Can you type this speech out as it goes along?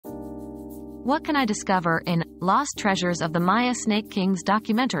What can I discover in Lost Treasures of the Maya Snake Kings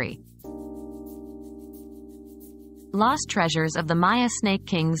documentary? Lost Treasures of the Maya Snake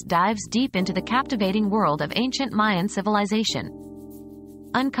Kings dives deep into the captivating world of ancient Mayan civilization.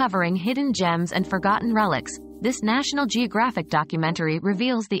 Uncovering hidden gems and forgotten relics, this National Geographic documentary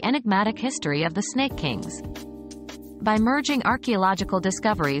reveals the enigmatic history of the Snake Kings. By merging archaeological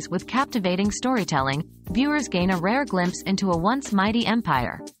discoveries with captivating storytelling, viewers gain a rare glimpse into a once mighty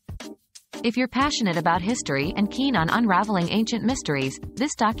empire. If you're passionate about history and keen on unraveling ancient mysteries,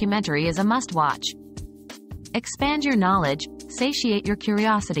 this documentary is a must-watch. Expand your knowledge, satiate your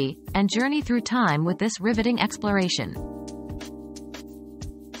curiosity, and journey through time with this riveting exploration.